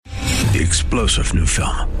The explosive new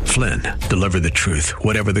film, Flynn, deliver the truth,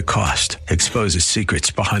 whatever the cost, exposes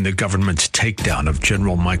secrets behind the government's takedown of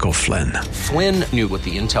General Michael Flynn. Flynn knew what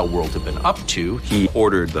the intel world had been up to. He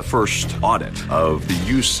ordered the first audit of the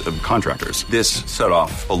use of contractors. This set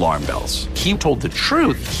off alarm bells. He told the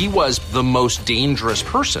truth. He was the most dangerous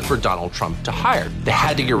person for Donald Trump to hire. They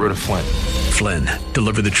had to get rid of Flynn. Flynn,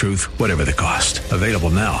 deliver the truth, whatever the cost. Available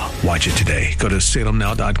now. Watch it today. Go to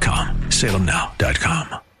salemnow.com.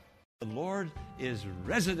 salemnow.com. The Lord is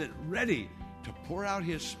resident, ready to pour out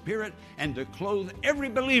His Spirit and to clothe every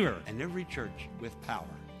believer and every church with power.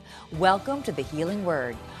 Welcome to the Healing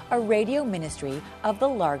Word, a radio ministry of the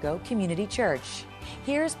Largo Community Church.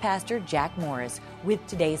 Here's Pastor Jack Morris with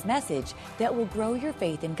today's message that will grow your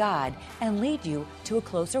faith in God and lead you to a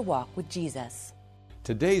closer walk with Jesus.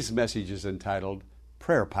 Today's message is entitled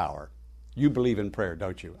Prayer Power. You believe in prayer,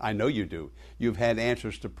 don't you? I know you do. You've had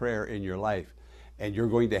answers to prayer in your life. And you're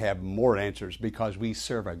going to have more answers because we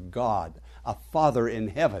serve a God, a Father in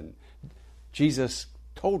heaven. Jesus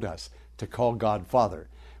told us to call God Father.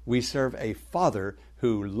 We serve a Father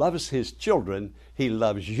who loves His children. He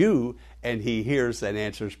loves you, and He hears and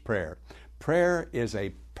answers prayer. Prayer is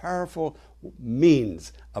a powerful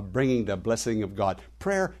means of bringing the blessing of God.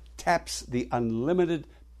 Prayer taps the unlimited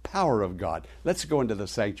power of God. Let's go into the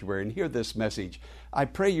sanctuary and hear this message. I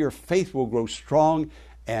pray your faith will grow strong.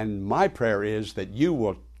 And my prayer is that you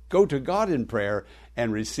will go to God in prayer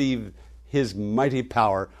and receive His mighty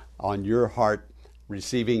power on your heart,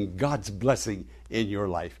 receiving God's blessing in your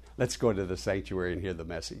life. Let's go to the sanctuary and hear the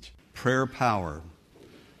message. Prayer power.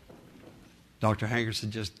 Dr.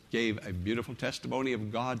 Hankerson just gave a beautiful testimony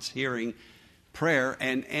of God's hearing prayer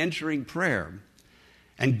and answering prayer.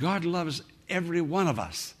 And God loves every one of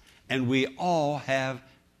us. And we all have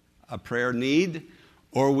a prayer need,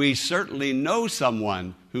 or we certainly know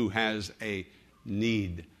someone who has a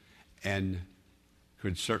need and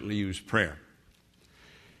could certainly use prayer.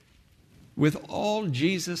 With all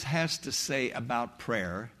Jesus has to say about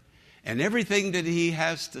prayer and everything that He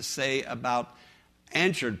has to say about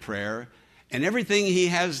answered prayer and everything He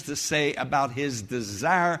has to say about His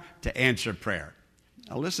desire to answer prayer.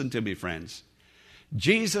 Now listen to me, friends.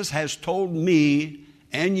 Jesus has told me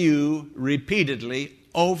and you repeatedly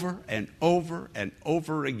over and over and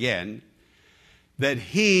over again that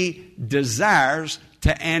He desires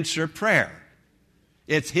to answer prayer.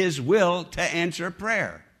 It's His will to answer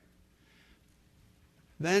prayer.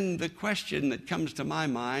 Then the question that comes to my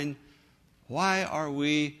mind, why are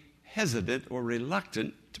we hesitant or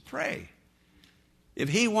reluctant to pray? If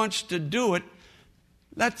He wants to do it,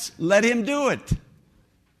 let's let Him do it.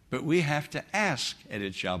 But we have to ask, and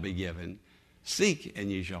it shall be given. Seek,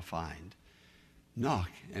 and ye shall find. Knock,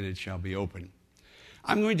 and it shall be open.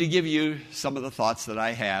 I'm going to give you some of the thoughts that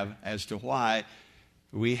I have as to why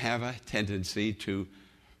we have a tendency to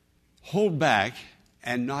hold back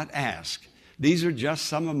and not ask. These are just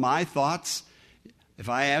some of my thoughts. If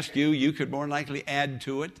I ask you, you could more likely add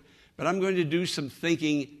to it. But I'm going to do some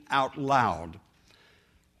thinking out loud.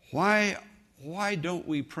 Why don't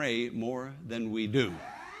we pray more than we do?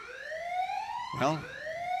 Well,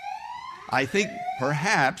 I think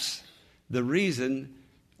perhaps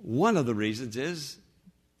one of the reasons is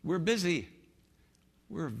we're busy.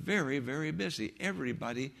 We're very, very busy.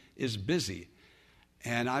 Everybody is busy.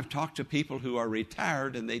 And I've talked to people who are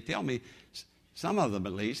retired, and they tell me, some of them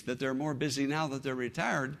at least, that they're more busy now that they're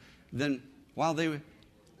retired than while they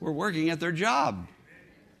were working at their job.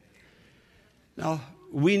 Now,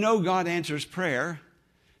 we know God answers prayer.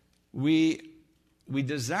 We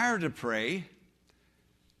desire to pray.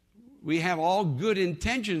 We have all good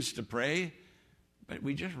intentions to pray, but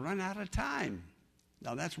we just run out of time.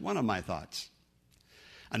 Now, that's one of my thoughts.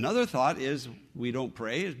 Another thought is we don't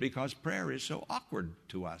pray is because prayer is so awkward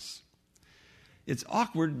to us. It's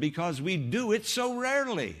awkward because we do it so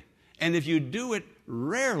rarely. And if you do it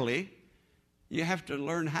rarely, you have to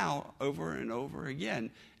learn how over and over again.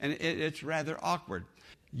 And it's rather awkward.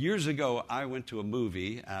 Years ago, I went to a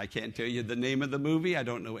movie. I can't tell you the name of the movie. I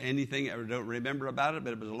don't know anything. I don't remember about it,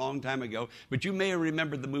 but it was a long time ago. But you may have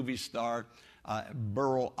remembered the movie star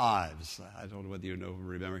Burl Ives. I don't know whether you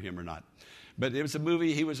remember him or not. But it was a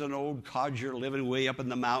movie. He was an old codger living way up in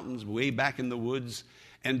the mountains, way back in the woods.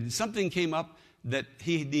 And something came up that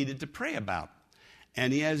he needed to pray about.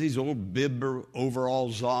 And he has these old bib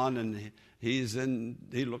overalls on, and he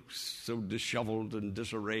looks so disheveled and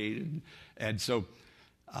disarrayed. And so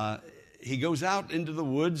he goes out into the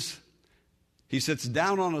woods. He sits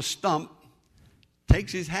down on a stump,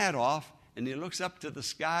 takes his hat off, and he looks up to the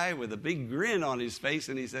sky with a big grin on his face,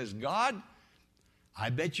 and he says, God, I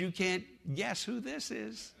bet you can't guess who this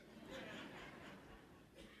is.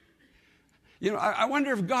 I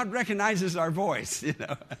wonder if God recognizes our voice,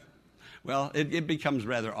 Well, it becomes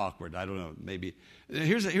rather awkward. I don't know. Maybe.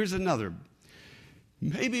 Here's another.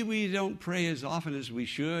 Maybe we don't pray as often as we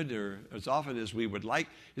should or as often as we would like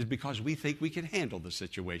is because we think we can handle the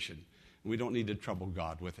situation. We don't need to trouble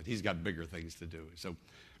God with it. He's got bigger things to do. So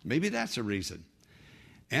maybe that's a reason.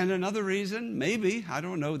 And another reason, maybe, I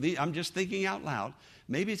don't know, I'm just thinking out loud,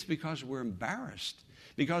 maybe it's because we're embarrassed.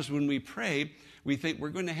 Because when we pray, we think we're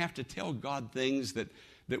going to have to tell God things that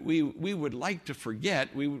we would like to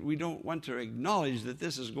forget. We don't want to acknowledge that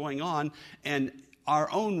this is going on, and our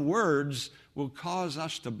own words will cause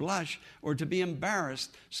us to blush or to be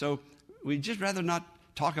embarrassed. So we'd just rather not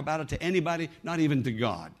talk about it to anybody, not even to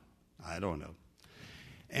God. I don't know.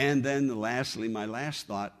 And then lastly, my last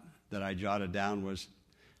thought that I jotted down was,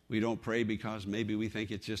 we don't pray because maybe we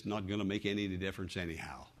think it's just not going to make any difference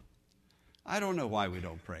anyhow. I don't know why we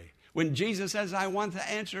don't pray. When Jesus says, I want to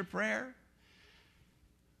answer prayer,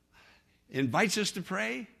 invites us to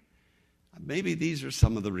pray, maybe these are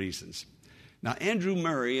some of the reasons. Now, Andrew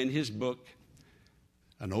Murray, in his book,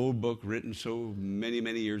 an old book written so many,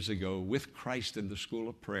 many years ago, With Christ in the School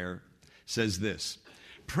of Prayer, says this: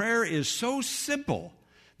 prayer is so simple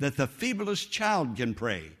that the feeblest child can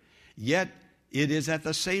pray, yet it is at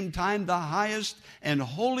the same time the highest and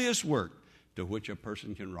holiest work to which a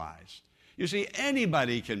person can rise. You see,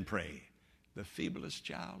 anybody can pray. The feeblest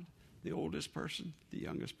child, the oldest person, the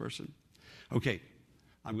youngest person. Okay,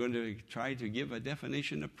 I'm going to try to give a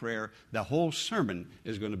definition of prayer. The whole sermon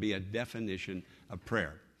is going to be a definition of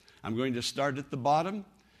prayer. I'm going to start at the bottom.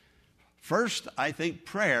 First, I think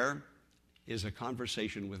prayer is a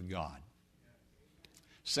conversation with God.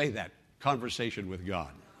 Say that, conversation with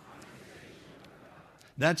God.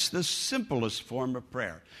 That's the simplest form of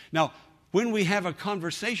prayer. Now, when we have a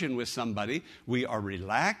conversation with somebody, we are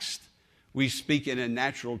relaxed. We speak in a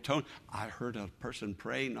natural tone. I heard a person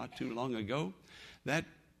pray not too long ago. That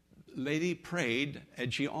lady prayed,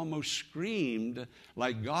 and she almost screamed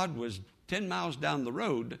like God was 10 miles down the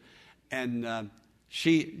road. And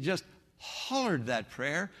she just hollered that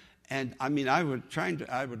prayer. And I mean, I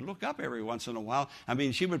would look up every once in a while. I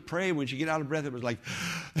mean, she would pray when she get out of breath. It was like,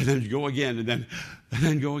 and then go again, and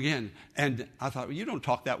then go again. And I thought, well, you don't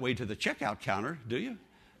talk that way to the checkout counter, do you?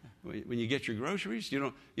 When you get your groceries,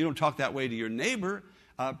 you don't talk that way to your neighbor.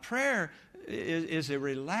 Prayer is a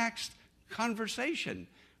relaxed conversation.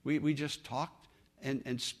 We just talk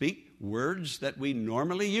and speak words that we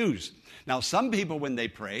normally use. Now, some people, when they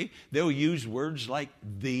pray, they'll use words like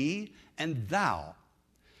thee and thou.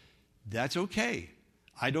 That's okay.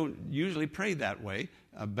 I don't usually pray that way,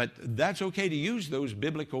 but that's okay to use those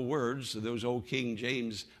biblical words, those old King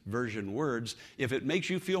James Version words. If it makes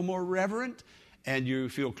you feel more reverent and you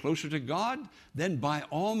feel closer to God, then by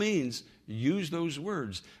all means, use those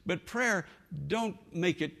words. But prayer, don't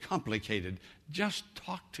make it complicated. Just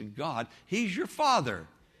talk to God. He's your Father.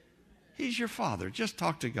 He's your Father. Just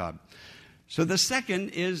talk to God. So the second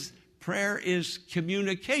is prayer is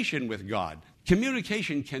communication with God.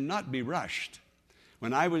 Communication cannot be rushed.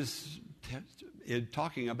 When I was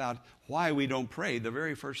talking about why we don't pray, the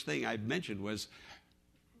very first thing I mentioned was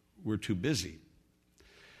we're too busy.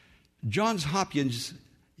 Johns Hopkins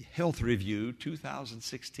Health Review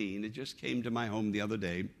 2016, it just came to my home the other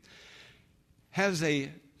day, has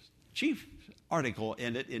a chief article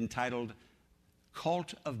in it entitled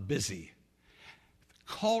Cult of Busy.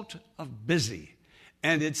 Cult of Busy.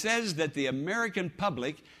 And it says that the American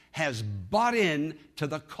public has bought in to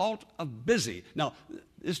the cult of busy. Now,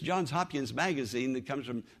 this Johns Hopkins magazine that comes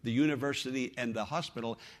from the university and the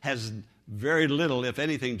hospital has very little, if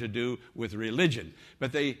anything, to do with religion.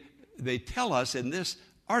 But they tell us in this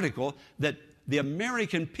article that the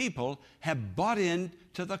American people have bought in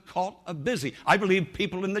to the cult of busy. I believe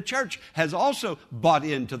people in the church has also bought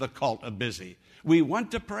into the cult of busy. We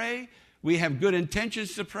want to pray. We have good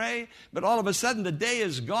intentions to pray, but all of a sudden the day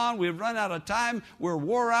is gone. We've run out of time. We're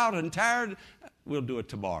wore out and tired. We'll do it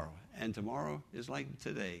tomorrow. And tomorrow is like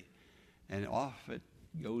today. And off it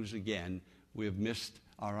goes again. We've missed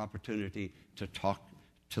our opportunity to talk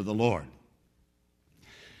to the Lord.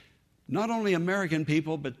 Not only American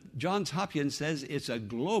people, but Johns Hopkins says it's a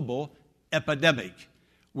global epidemic.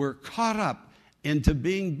 We're caught up into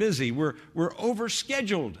being busy. We're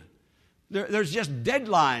overscheduled. There's just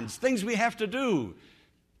deadlines, things we have to do.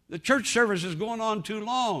 The church service is going on too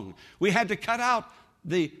long. We had to cut out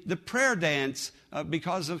the prayer dance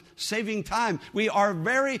because of saving time. We are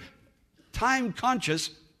very time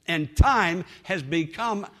conscious, and time has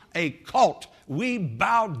become a cult. We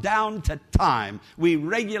bow down to time. We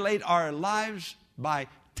regulate our lives by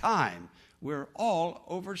time. We're all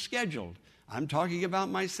overscheduled. I'm talking about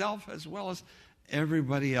myself as well as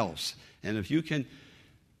everybody else. And if you can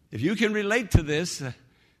relate to this,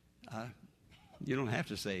 you don't have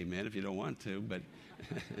to say amen if you don't want to, but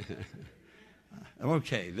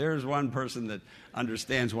okay, there's one person that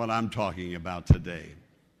understands what I'm talking about today.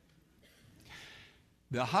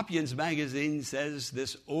 The Hopkins magazine says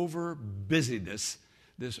this over-busyness,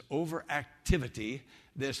 this overactivity,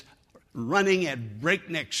 this running at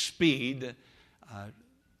breakneck speed,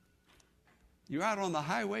 you're out on the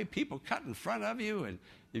highway, people cut in front of you, and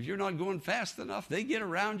if you're not going fast enough, they get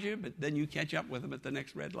around you, but then you catch up with them at the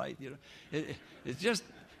next red light. It's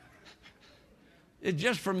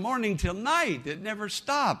just from morning till night. It never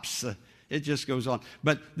stops. It just goes on.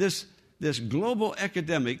 But this global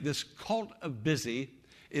epidemic, this cult of busy,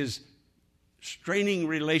 is straining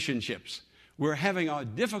relationships. We're having a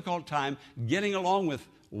difficult time getting along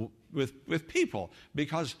with people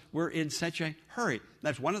because we're in such a hurry.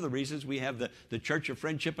 That's one of the reasons we have the Church of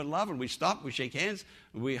Friendship and Love, and we stop, we shake hands,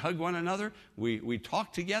 we hug one another, we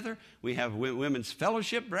talk together, we have women's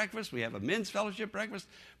fellowship breakfast, we have a men's fellowship breakfast.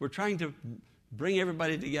 We're trying to bring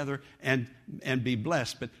everybody together and be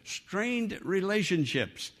blessed. But strained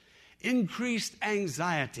relationships, increased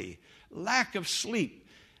anxiety, lack of sleep,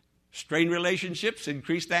 strained relationships,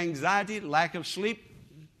 increased anxiety, lack of sleep,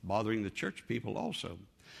 bothering the church people also.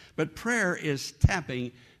 But prayer is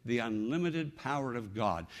tapping the unlimited power of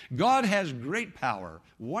God. God has great power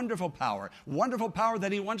wonderful power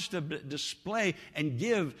that He wants to display and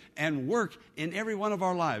give and work in every one of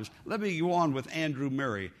our lives. Let me go on with Andrew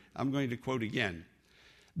Murray. I'm going to quote again.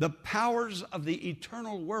 The powers of the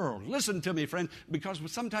eternal world. Listen to me, friend, because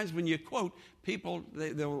sometimes when you quote, people,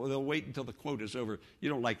 they'll wait until the quote is over. You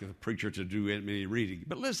don't like the preacher to do any reading.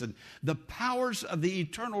 But listen, the powers of the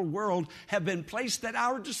eternal world have been placed at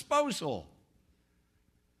our disposal.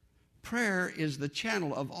 Prayer is the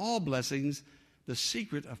channel of all blessings, the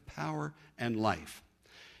secret of power and life.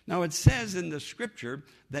 Now, it says in the Scripture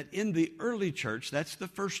that in the early church, that's the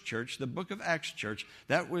first church, the book of Acts church,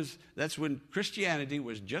 that's when Christianity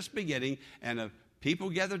was just beginning, and people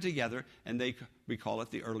gathered together, and we call it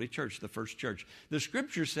the early church, the first church. The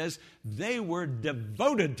Scripture says they were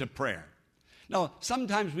devoted to prayer. Now,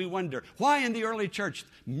 sometimes we wonder, why in the early church,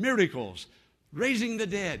 miracles, raising the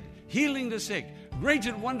dead, healing the sick, great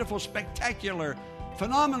and wonderful, spectacular,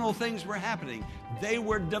 phenomenal things were happening. They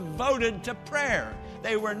were devoted to prayer.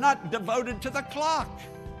 They were not devoted to the clock.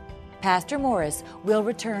 Pastor Morris will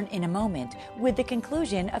return in a moment with the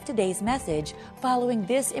conclusion of today's message following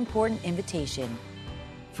this important invitation.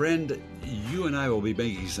 Friend, you and I will be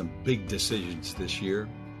making some big decisions this year.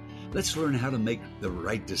 Let's learn how to make the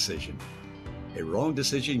right decision. A wrong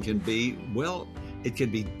decision can be, it can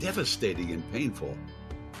be devastating and painful.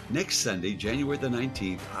 Next Sunday, January the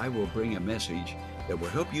 19th, I will bring a message that will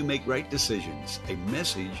help you make right decisions, a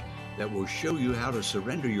message that will show you how to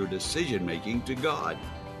surrender your decision-making to God.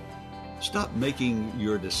 Stop making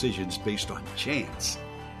your decisions based on chance.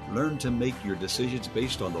 Learn to make your decisions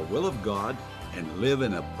based on the will of God and live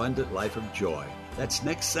an abundant life of joy. That's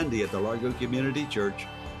next Sunday at the Largo Community Church,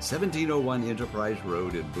 1701 Enterprise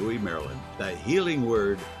Road in Bowie, Maryland. The healing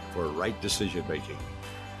word for right decision-making.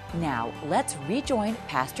 Now, let's rejoin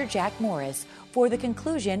Pastor Jack Morris for the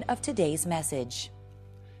conclusion of today's message.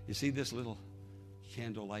 You see this little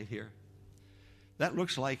candle light here? That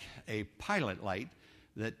looks like a pilot light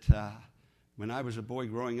that when I was a boy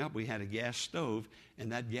growing up, we had a gas stove,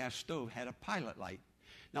 and that gas stove had a pilot light.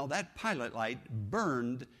 Now, that pilot light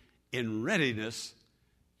burned in readiness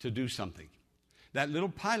to do something. That little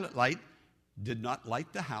pilot light did not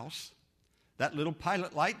light the house. That little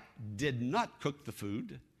pilot light did not cook the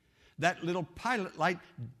food. That little pilot light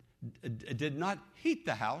did not heat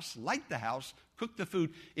the house, light the house, cook the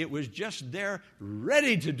food. It was just there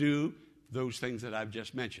ready to do those things that I've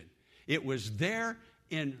just mentioned. It was there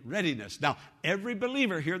in readiness. Now, every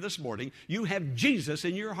believer here this morning, you have Jesus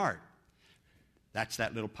in your heart. That's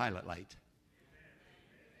that little pilot light.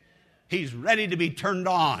 He's ready to be turned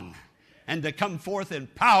on and to come forth in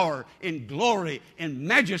power, in glory, in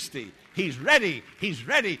majesty. He's ready. He's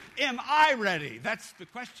ready. Am I ready? That's the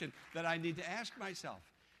question that I need to ask myself.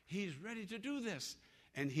 He's ready to do this,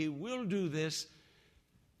 and He will do this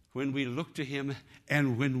when we look to Him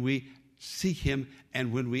and when we seek Him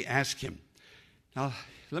and when we ask Him. Now,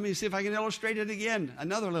 let me see if I can illustrate it again.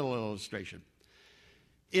 Another little illustration.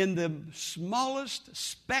 In the smallest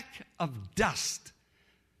speck of dust,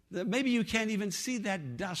 maybe you can't even see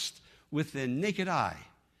that dust with the naked eye,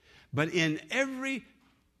 but in every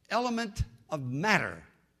element of matter,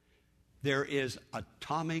 there is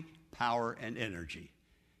atomic power and energy.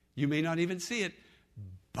 You may not even see it,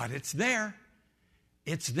 but it's there.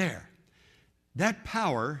 It's there. That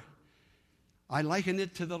power, I liken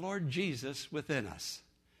it to the Lord Jesus within us,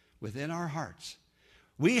 within our hearts.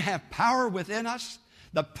 We have power within us.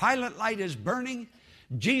 The pilot light is burning.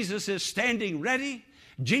 Jesus is standing ready.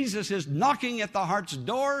 Jesus is knocking at the heart's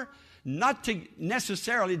door, not to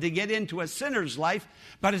necessarily to get into a sinner's life,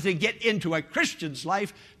 but to get into a Christian's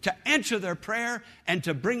life, to answer their prayer and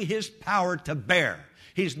to bring His power to bear.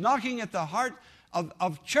 He's knocking at the heart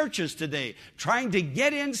of churches today, trying to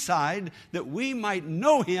get inside that we might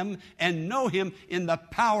know Him and know Him in the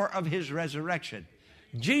power of His resurrection.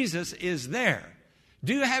 Jesus is there.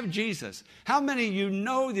 Do you have Jesus? How many of you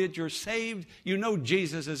know that you're saved? You know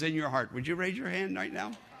Jesus is in your heart. Would you raise your hand right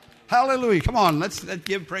now? Hallelujah. Come on, let's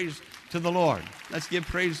give praise to the Lord. Let's give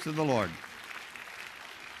praise to the Lord.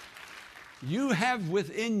 You have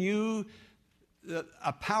within you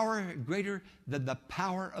a power greater than the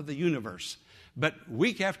power of the universe. But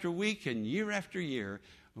week after week and year after year,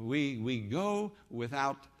 we go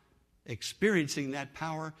without experiencing that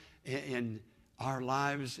power in our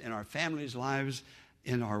lives, in our families' lives,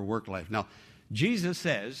 in our work life. Now, Jesus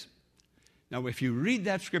says, now if you read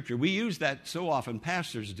that scripture, we use that so often,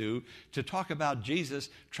 pastors do, to talk about Jesus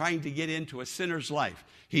trying to get into a sinner's life.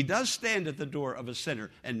 He does stand at the door of a sinner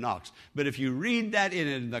and knocks. But if you read that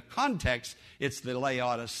in the context, it's the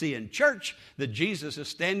Laodicean church that Jesus is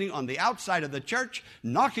standing on the outside of the church,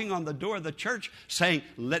 knocking on the door of the church, saying,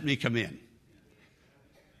 "Let me come in."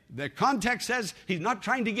 The context says He's not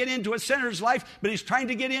trying to get into a sinner's life, but He's trying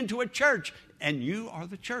to get into a church. And you are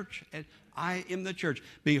the church, and I am the church.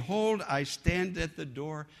 Behold, I stand at the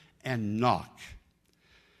door and knock.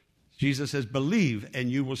 Jesus says, believe,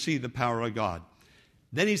 and you will see the power of God.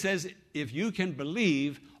 Then He says, if you can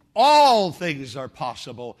believe, all things are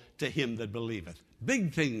possible to him that believeth.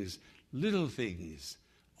 Big things, little things,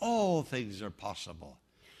 all things are possible.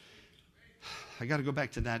 I got to go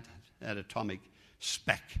back to that atomic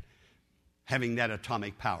speck, having that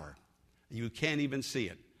atomic power. You can't even see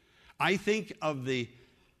it. I think of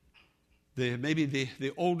maybe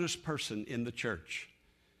the oldest person in the church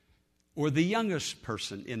or the youngest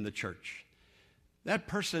person in the church. That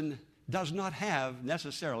person does not have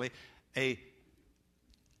necessarily a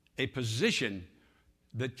position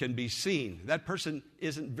that can be seen. That person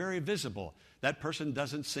isn't very visible. That person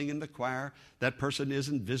doesn't sing in the choir. That person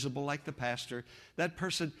isn't visible like the pastor. That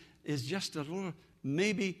person is just a little,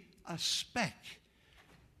 maybe a speck.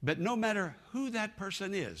 But no matter who that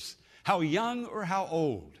person is, how young or how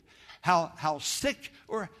old, how sick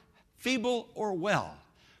or feeble or well,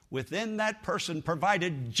 within that person,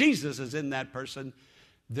 provided Jesus is in that person,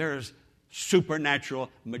 there's supernatural,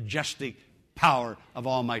 majestic power of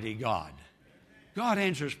Almighty God. God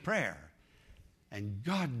answers prayer, and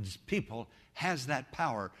God's people has that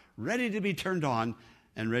power ready to be turned on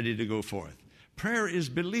and ready to go forth. Prayer is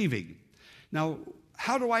believing. Now,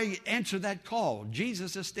 how do I answer that call?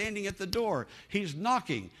 Jesus is standing at the door. He's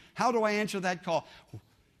knocking. How do I answer that call?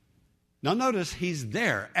 Now notice He's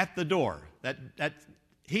there at the door. That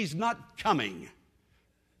He's not coming.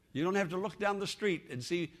 You don't have to look down the street and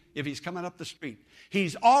see if He's coming up the street.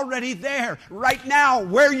 He's already there right now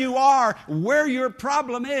where you are, where your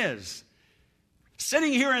problem is.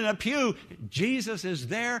 Sitting here in a pew, Jesus is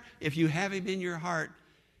there. If you have Him in your heart,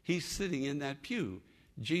 He's sitting in that pew.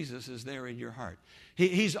 Jesus is there in your heart.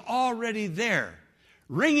 He's already there,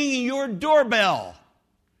 ringing your doorbell,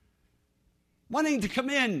 wanting to come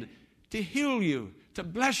in, to heal you, to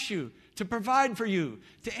bless you, to provide for you,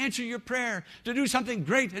 to answer your prayer, to do something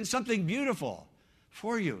great and something beautiful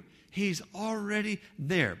for you. He's already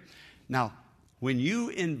there. Now, when you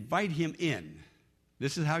invite Him in,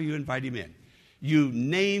 this is how you invite Him in. You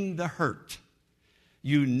name the hurt.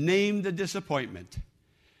 You name the disappointment.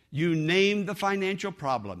 You name the financial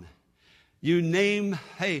problem. You name,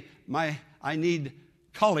 hey, I need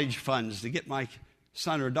college funds to get my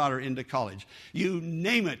son or daughter into college. You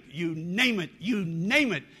name it, you name it, you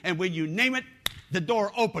name it. And when you name it, the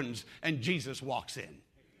door opens and Jesus walks in.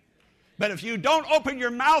 But if you don't open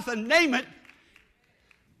your mouth and name it,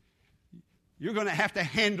 you're going to have to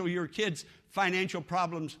handle your kids' financial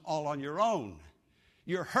problems all on your own.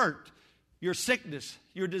 Your hurt, your sickness,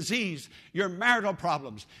 your disease, your marital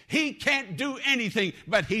problems. He can't do anything,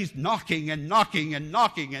 but He's knocking and knocking and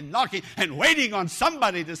knocking and knocking and waiting on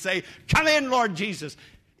somebody to say, come in, Lord Jesus,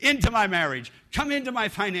 into my marriage. Come into my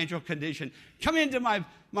financial condition. Come into my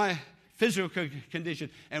physical condition.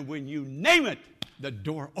 And when you name it, the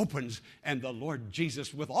door opens and the Lord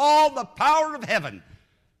Jesus, with all the power of heaven,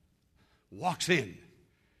 walks in.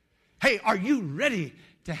 Hey, are you ready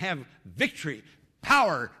to have victory,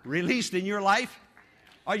 power released in your life?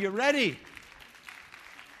 Are you ready?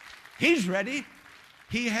 He's ready.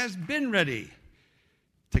 He has been ready.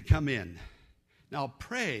 to come in. Now,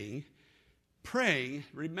 praying,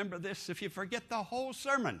 remember this if you forget the whole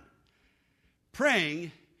sermon.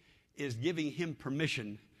 Praying is giving him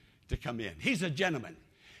permission to come in. He's a gentleman.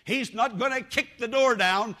 He's not going to kick the door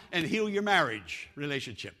down and heal your marriage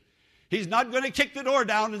relationship. He's not going to kick the door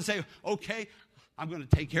down and say, okay, I'm going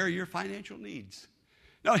to take care of your financial needs.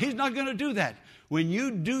 No, he's not going to do that. When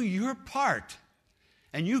you do your part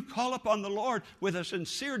and you call upon the Lord with a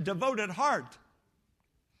sincere, devoted heart,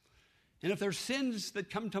 and if there's sins that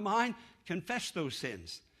come to mind, confess those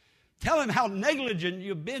sins. Tell him how negligent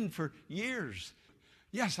you've been for years.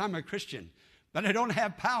 Yes, I'm a Christian, but I don't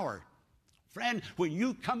have power. Friend, when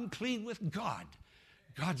you come clean with God,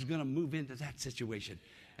 God's going to move into that situation,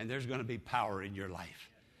 and there's going to be power in your life.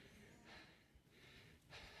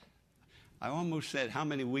 I almost said, how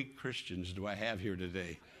many weak Christians do I have here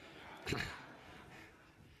today?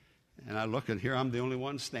 And I look, and here I'm the only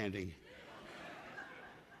one standing.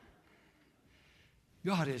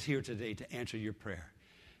 God is here today to answer your prayer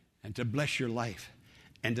and to bless your life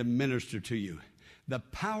and to minister to you. The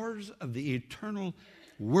powers of the eternal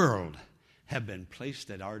world have been placed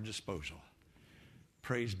at our disposal.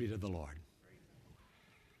 Praise be to the Lord.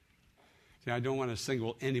 See, I don't want to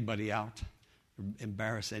single anybody out or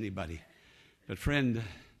embarrass anybody. But friend,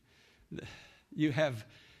 you have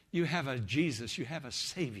a Jesus, you have a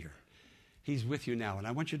Savior. He's with you now. And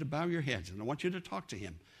I want you to bow your heads and I want you to talk to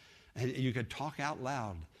him. And you can talk out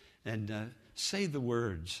loud and say the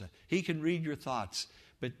words. He can read your thoughts.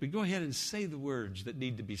 But go ahead and say the words that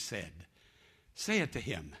need to be said. Say it to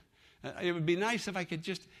him. It would be nice if I could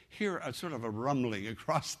just hear a sort of a rumbling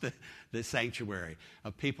across the sanctuary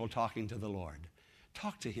of people talking to the Lord.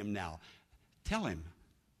 Talk to him now. Tell him.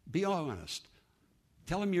 Be honest.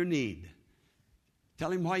 Tell him your need.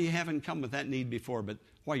 Tell him why you haven't come with that need before, but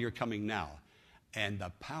why you're coming now. And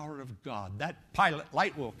the power of God, that pilot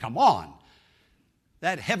light will come on.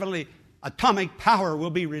 That heavenly atomic power will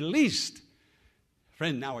be released.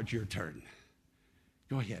 Friend, now it's your turn.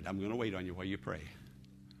 Go ahead. I'm going to wait on you while you pray.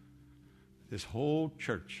 This whole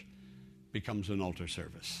church becomes an altar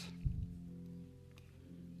service.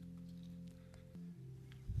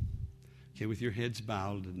 Okay, with your heads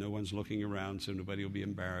bowed and no one's looking around so nobody will be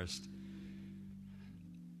embarrassed.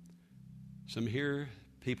 Some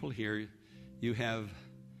people here, you have,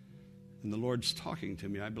 and the Lord's talking to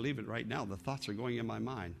me. I believe it right now. The thoughts are going in my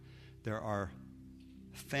mind. There are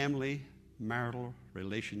family, marital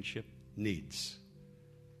relationship needs.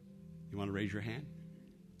 You want to raise your hand?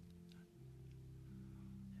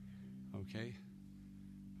 Okay.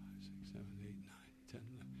 5, 6, 7, 8, 9, 10,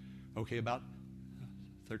 11. Okay, about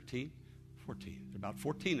 13, 14. About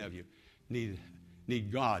 14 of you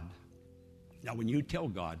need God. Now, when you tell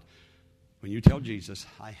God, when you tell Jesus,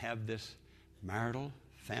 I have this marital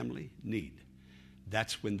family need,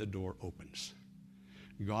 that's when the door opens.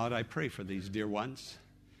 God, I pray for these dear ones.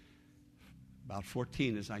 About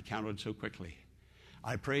 14 as I counted so quickly.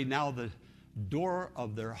 I pray now the door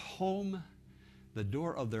of their home, the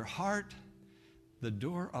door of their heart, the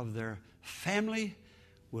door of their family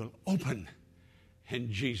will open and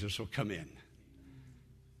Jesus will come in.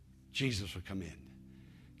 Jesus will come in.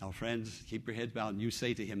 Now, friends, keep your head bowed and you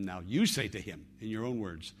say to him now, you say to him in your own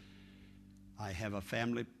words, I have a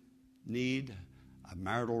family need, a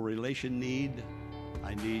marital relation need.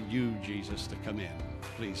 I need you, Jesus, to come in.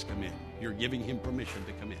 Please come in. You're giving him permission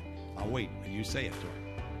to come in. I'll wait and you say it to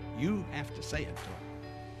him. You have to say it to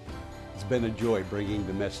him. It's been a joy bringing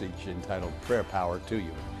the message entitled Prayer Power to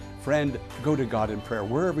you. Friend, go to God in prayer.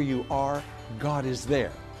 Wherever you are, God is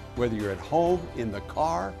there. Whether you're at home, in the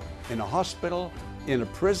car, in a hospital, in a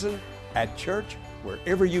prison, at church,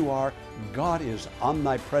 wherever you are, God is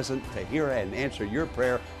omnipresent to hear and answer your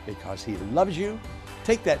prayer because he loves you.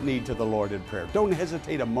 Take that need to the Lord in prayer. Don't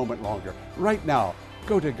hesitate a moment longer. Right now,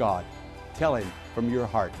 go to God. Tell him from your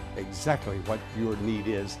heart exactly what your need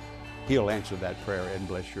is. He'll answer that prayer and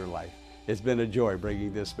bless your life. It's been a joy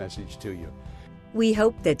bringing this message to you. We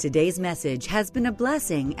hope that today's message has been a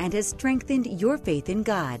blessing and has strengthened your faith in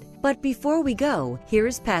God. But before we go,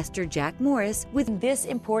 here's Pastor Jack Morris with this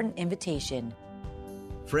important invitation.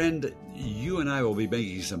 Friend, you and I will be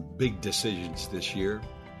making some big decisions this year.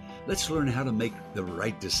 Let's learn how to make the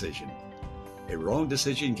right decision. A wrong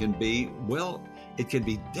decision can be, well, it can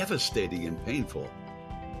be devastating and painful.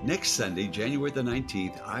 Next Sunday, January the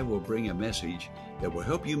 19th, I will bring a message that will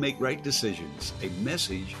help you make right decisions, a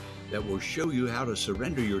message that will show you how to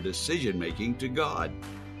surrender your decision-making to God.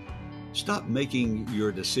 Stop making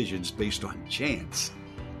your decisions based on chance.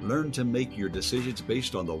 Learn to make your decisions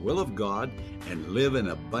based on the will of God and live an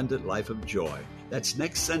abundant life of joy. That's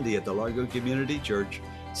next Sunday at the Largo Community Church,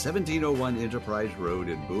 1701 Enterprise Road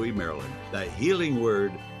in Bowie, Maryland. The healing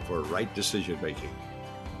word for right decision making.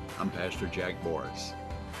 I'm Pastor Jack Morris.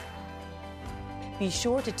 Be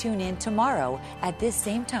sure to tune in tomorrow at this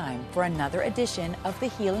same time for another edition of The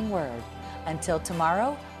Healing Word. Until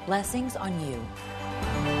tomorrow, blessings on you.